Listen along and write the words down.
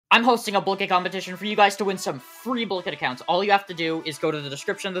I'm hosting a Blooket competition for you guys to win some free Blooket accounts. All you have to do is go to the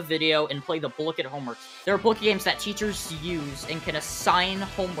description of the video and play the Blooket homework. There are Blooket games that teachers use and can assign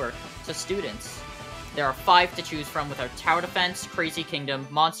homework to students. There are 5 to choose from with our Tower Defense, Crazy Kingdom,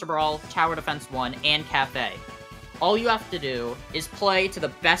 Monster Brawl, Tower Defense 1, and Cafe. All you have to do is play to the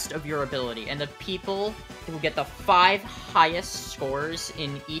best of your ability, and the people who get the 5 highest scores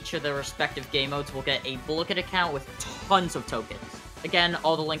in each of their respective game modes will get a Blooket account with tons of tokens. Again,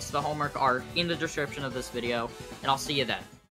 all the links to the homework are in the description of this video, and I'll see you then.